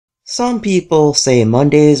Some people say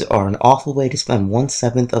Mondays are an awful way to spend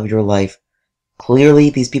 1/7 of your life. Clearly,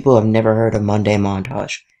 these people have never heard of Monday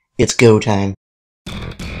Montage. It's go time.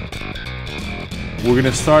 We're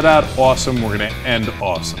gonna start out awesome, we're gonna end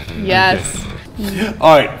awesome. Yes. Okay.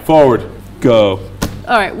 All right, forward, go.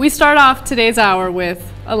 All right, we start off today's hour with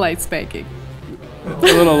a light spanking. A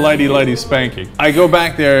little lighty spanking. I go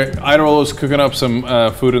back there, Idol's cooking up some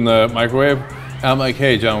food in the microwave. And I'm like,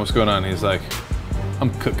 hey John, what's going on? He's like,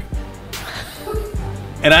 I'm cooking.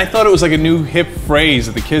 And I thought it was like a new hip phrase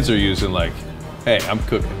that the kids are using, like, hey, I'm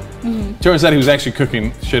cooking. Mm-hmm. Turns out he was actually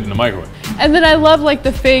cooking shit in the microwave. And then I love like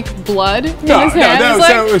the fake blood in his hand. No,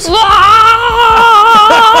 like, that was...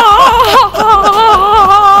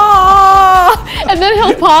 And then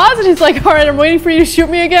he'll pause and he's like, all right, I'm waiting for you to shoot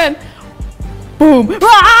me again. Boom.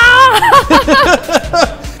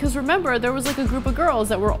 Because remember, there was like a group of girls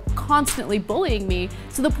that were constantly bullying me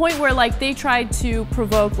to the point where like they tried to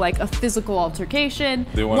provoke like a physical altercation.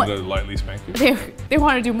 They wanted to lightly spank you? They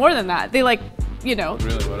wanted to do more than that. They like, you know.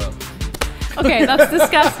 Really, what else? Okay, that's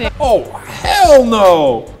disgusting. Oh, hell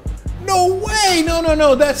no! No way!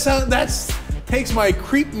 No. That's takes my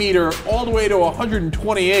creep meter all the way to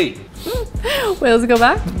 128. Wait, let's go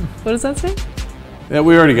back. What does that say? Yeah,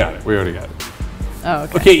 we already got it. Oh,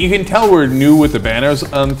 okay. Okay, you can tell we're new with the banners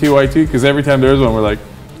on TYT because every time there's one, we're like,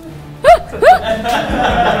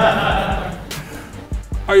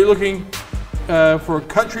 are you looking for a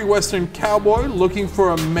country western cowboy looking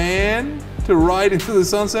for a man to ride into the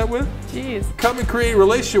sunset with? Jeez. Come and create a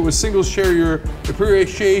relationship with singles, share your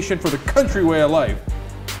appreciation for the country way of life.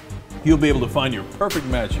 You'll be able to find your perfect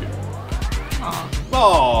match here.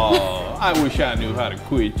 Oh, I wish I knew how to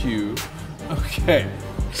quit you. Okay.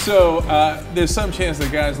 So there's some chance that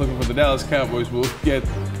guys looking for the Dallas Cowboys will get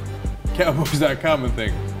Cowboys.com and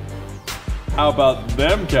think, how about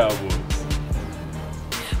them Cowboys?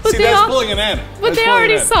 But see, that's pulling an Anna. But they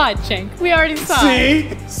already saw it, Chink. We already saw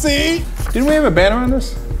it. See? Didn't we have a banner on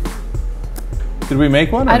this? Did we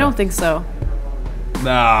make one? I don't think so.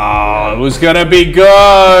 No, it was gonna be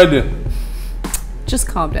good. Just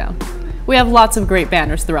calm down. We have lots of great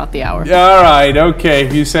banners throughout the hour. All right, okay,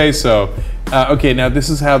 if you say so. Okay, now this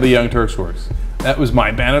is how the Young Turks works. That was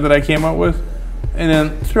my banner that I came up with. And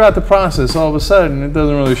then throughout the process, all of a sudden, it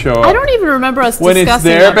doesn't really show up. I don't even remember us when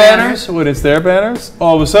discussing it's their banners,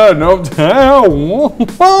 all of a sudden, oh,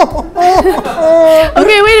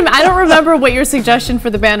 okay, wait a minute. I don't remember what your suggestion for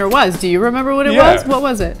the banner was. Do you remember what it was? What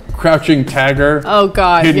was it? Crouching Tiger. Oh,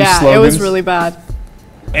 God, yeah, slogans. It was really bad.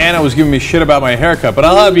 Anna was giving me shit about my haircut, but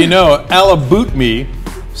I'll have you know, Alla Boot Me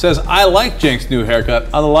says, I like Jenk's new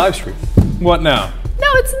haircut on the live stream. What now? No,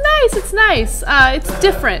 it's nice. It's nice. It's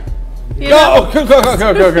different. You know? Go.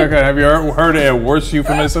 Have you heard a worse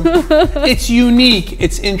euphemism? It's unique.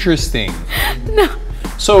 It's interesting. No.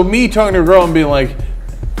 So me talking to a girl and being like,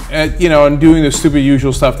 you know, and doing the stupid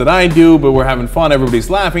usual stuff that I do, but we're having fun, everybody's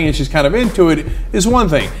laughing, and she's kind of into it, is one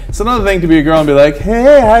thing. It's another thing to be a girl and be like,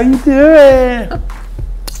 hey, how you doing?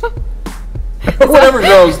 Whatever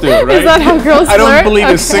girls do, right? Is that how girls I don't flirt? believe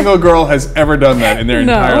a single girl has ever done that in their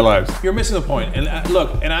entire lives. You're missing the point. And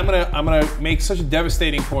look, and I'm gonna make such a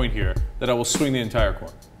devastating point here that I will swing the entire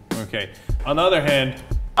court. Okay. On the other hand,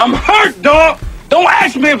 I'm hurt, dog. Don't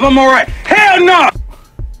ask me if I'm all right. Hell no.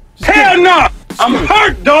 Hell no. I'm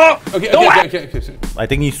hurt, dog. Okay. I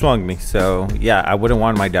think you swung me, so yeah, I wouldn't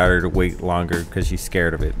want my daughter to wait longer because she's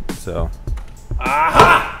scared of it. So.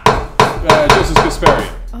 Aha! Justice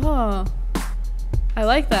Kasparian. Oh. I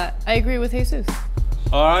like that. I agree with Jesus.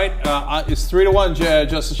 All right, it's 3-1,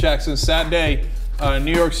 Justice Jackson. Sad day.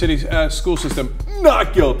 New York City school system,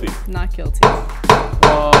 not guilty. Not guilty.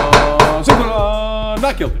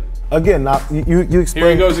 Not guilty. Again, now you explained.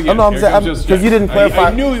 Here he goes again. Oh, no, because you didn't clarify.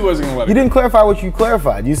 I knew he wasn't going to let You didn't clarify what you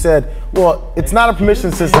clarified. You said, well, it's not a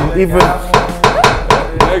permission system, even.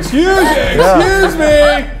 Excuse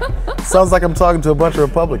me. Sounds like I'm talking to a bunch of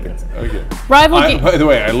Republicans. Okay. By the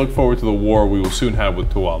way, I look forward to the war we will soon have with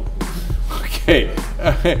Tuvalu. Okay.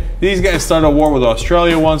 These guys started a war with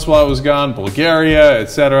Australia once while I was gone, Bulgaria,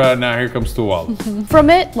 etc. Now here comes Tuvalu. From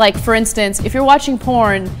it, like for instance, if you're watching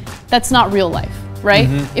porn, that's not real life, right?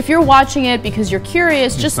 If you're watching it because you're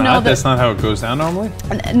curious, just know that that's not how it goes down normally.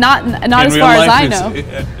 Not as far as I know.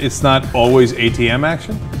 It's not always ATM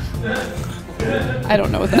action. I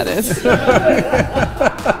don't know what that is.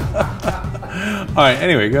 All right,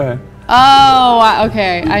 anyway, go ahead. Oh,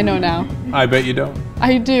 okay, I know now. I bet you don't.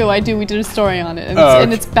 I do. We did a story on it,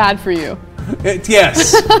 and it's bad for you.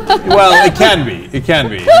 Yes. Well, it can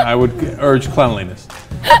be. I would urge cleanliness.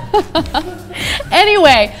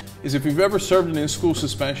 Anyway. If you've ever served an in-school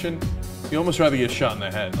suspension, You almost rather get shot in the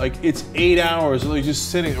head. Like, it's 8 hours, like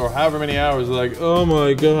just sitting, or however many hours, like, oh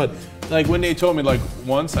my God. Like, when they told me, like,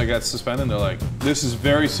 once I got suspended, they're like, this is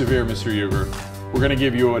very severe, Mr. Uger. We're gonna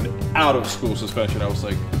give you an out-of-school suspension. I was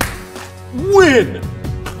like, win!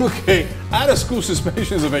 Okay, out-of-school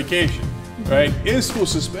suspension is a vacation, right? In-school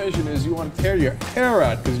suspension is you want to tear your hair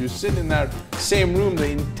out because you're sitting in that same room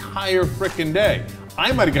the entire frickin' day.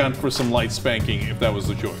 I might have gone for some light spanking if that was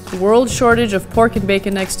the choice. The world shortage of pork and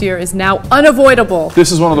bacon next year is now unavoidable.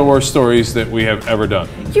 This is one of the worst stories that we have ever done.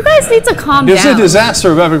 You guys need to calm This down. is a disaster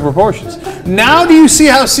of epic proportions. Now do you see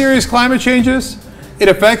how serious climate change is? It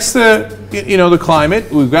affects the, you know, the climate.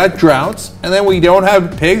 We've got droughts, and then we don't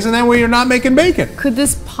have pigs, and then we're not making bacon. Could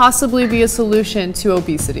this possibly be a solution to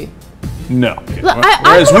obesity? No. I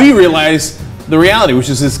Whereas we realize the reality, which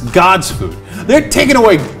is this God's food. They're taking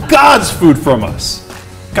away God's food from us.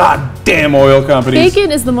 God damn oil companies. Bacon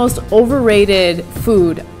is the most overrated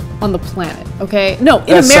food on the planet, okay? No, in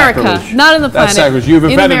That's America, sacrilege. not in the planet. That's sacrilege. You've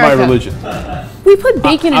In offended my America. religion. We put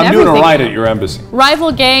bacon in I'm everything. doing a riot at your embassy.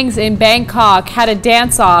 Rival gangs in Bangkok had a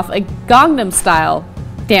dance-off, a Gangnam Style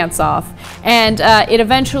dance-off, and it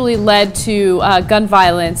eventually led to gun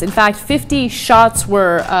violence. In fact, 50 shots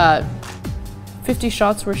were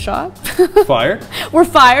shot? Fired? Were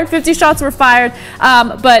fired. 50 shots were fired,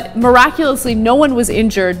 but miraculously, no one was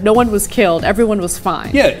injured, no one was killed, everyone was fine.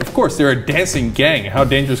 Yeah, of course, they're a dancing gang. How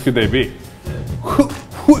dangerous could they be?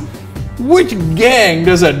 Which gang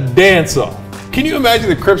does a dance-off? Can you imagine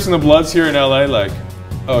the Crips and the Bloods here in LA? Like,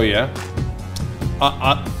 oh yeah?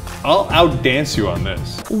 I'll outdance you on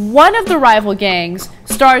this. One of the rival gangs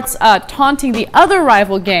starts taunting the other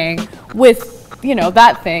rival gang with, you know,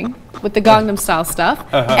 that thing, with the Gangnam Style stuff.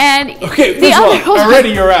 And Okay, the first of other all,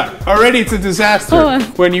 already you're out. Already it's a disaster Hold on.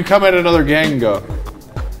 when you come at another gang and go,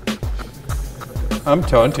 I'm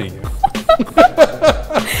taunting you.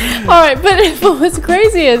 All right, but what's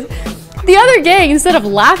crazy is the other gang, instead of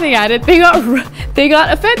laughing at it, they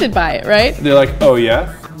got offended by it, right? They're like, oh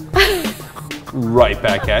yeah? Right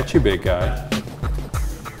back at you, big guy.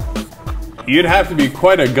 You'd have to be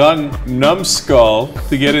quite a gun numbskull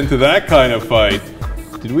to get into that kind of fight.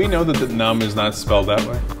 Did we know that the numb is not spelled that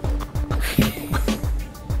way?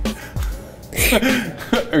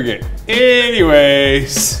 Okay,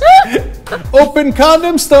 anyways. Open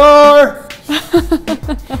condom store!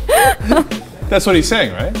 That's what he's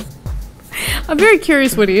saying, right? I'm very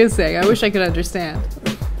curious what he is saying. I wish I could understand.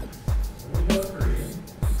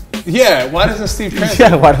 Yeah, why doesn't Steve translate?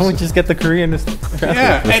 Yeah, why don't we just get the Korean?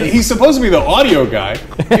 Yeah, and he's supposed to be the audio guy.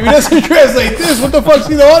 If he doesn't translate this, what the fuck's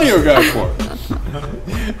he the audio guy for?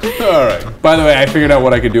 All right. By the way, I figured out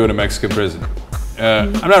what I could do in a Mexican prison.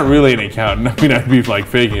 I'm not really an accountant. I mean, I'd be like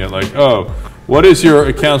faking it, like, oh, what is your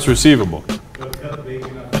accounts receivable?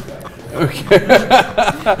 Okay.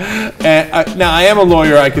 And now I am a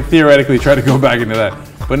lawyer. I could theoretically try to go back into that,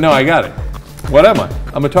 but no, I got it. What am I?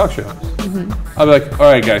 I'm a talk show host. I'll be like,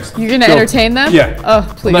 all right, guys. You're gonna entertain them? Yeah.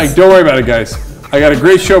 Oh, please. I'm like, don't worry about it, guys. I got a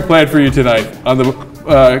great show planned for you tonight on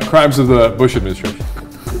the crimes of the Bush administration.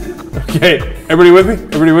 Okay, everybody with me?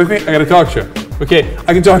 Everybody with me? I got a talk show. Okay,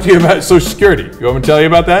 I can talk to you about Social Security. You want me to tell you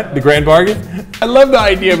about that? The grand bargain? I love the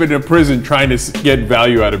idea of it in a prison trying to get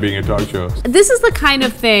value out of being a talk show host. This is the kind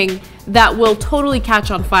of thing that will totally catch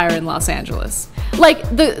on fire in Los Angeles. Like,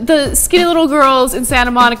 the skinny little girls in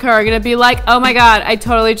Santa Monica are gonna be like, oh my god, I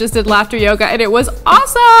totally just did laughter yoga and it was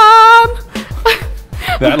awesome!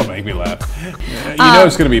 That'll make me laugh. You know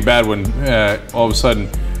it's gonna be bad when all of a sudden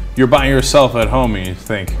you're by yourself at home and you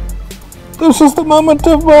think, this is the moment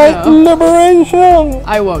of my liberation.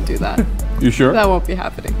 I won't do that. You sure? That won't be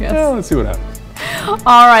happening, yes. Yeah, let's see what happens.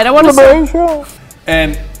 All right, I want to Liberation.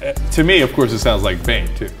 And to me, of course, it sounds like Bane,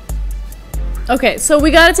 too. Okay, so we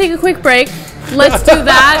got to take a quick break. Let's do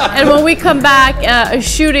that, and when we come back, a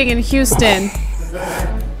shooting in Houston.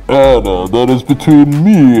 Anna, that is between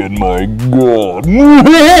me and my God.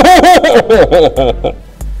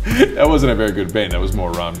 That wasn't a very good Bane. That was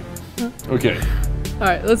more Romney. Okay. All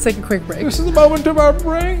right, let's take a quick break. This is the moment of our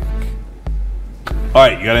break. All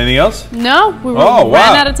right, you got anything else? No, we Oh, ran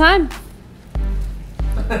wow. out of time.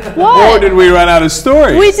 Or What? did we run out of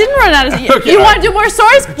stories? We didn't run out of time. Okay, You all want right. to do more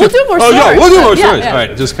stories? We'll do more Oh, stories. yeah, we'll do more Yeah, stories. yeah. All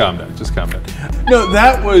right, just calm down. Just calm down. No,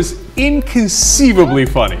 that was inconceivably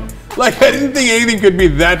Like, I didn't think anything could be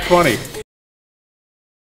that funny.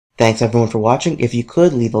 Thanks everyone for watching. If you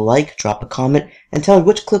could, leave a like, drop a comment, and tell me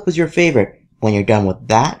which clip was your favorite. When you're done with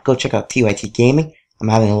that, go check out TYT Gaming. I'm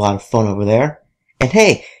having a lot of fun over there. And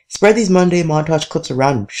hey, spread these Monday montage clips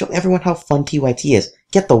around and show everyone how fun TYT is.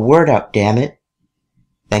 Get the word out, damn it.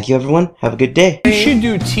 Thank you everyone. Have a good day. We should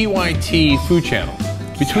do TYT Food Channel.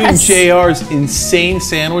 Between Yes. JR's insane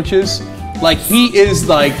sandwiches Like he is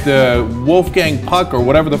like the Wolfgang Puck or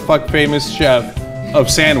whatever the fuck famous chef of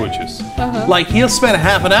sandwiches. Like he'll spend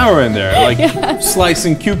half an hour in there, like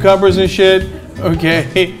slicing cucumbers and shit.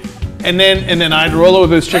 Okay, and then I'd roll it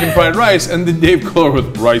with his chicken fried rice, and then Dave Kohler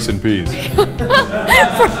with rice and peas.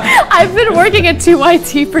 I've been working at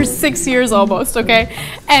TYT for 6 years almost, okay?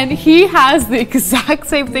 And he has the exact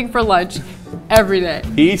same thing for lunch every day.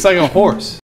 He eats like a horse.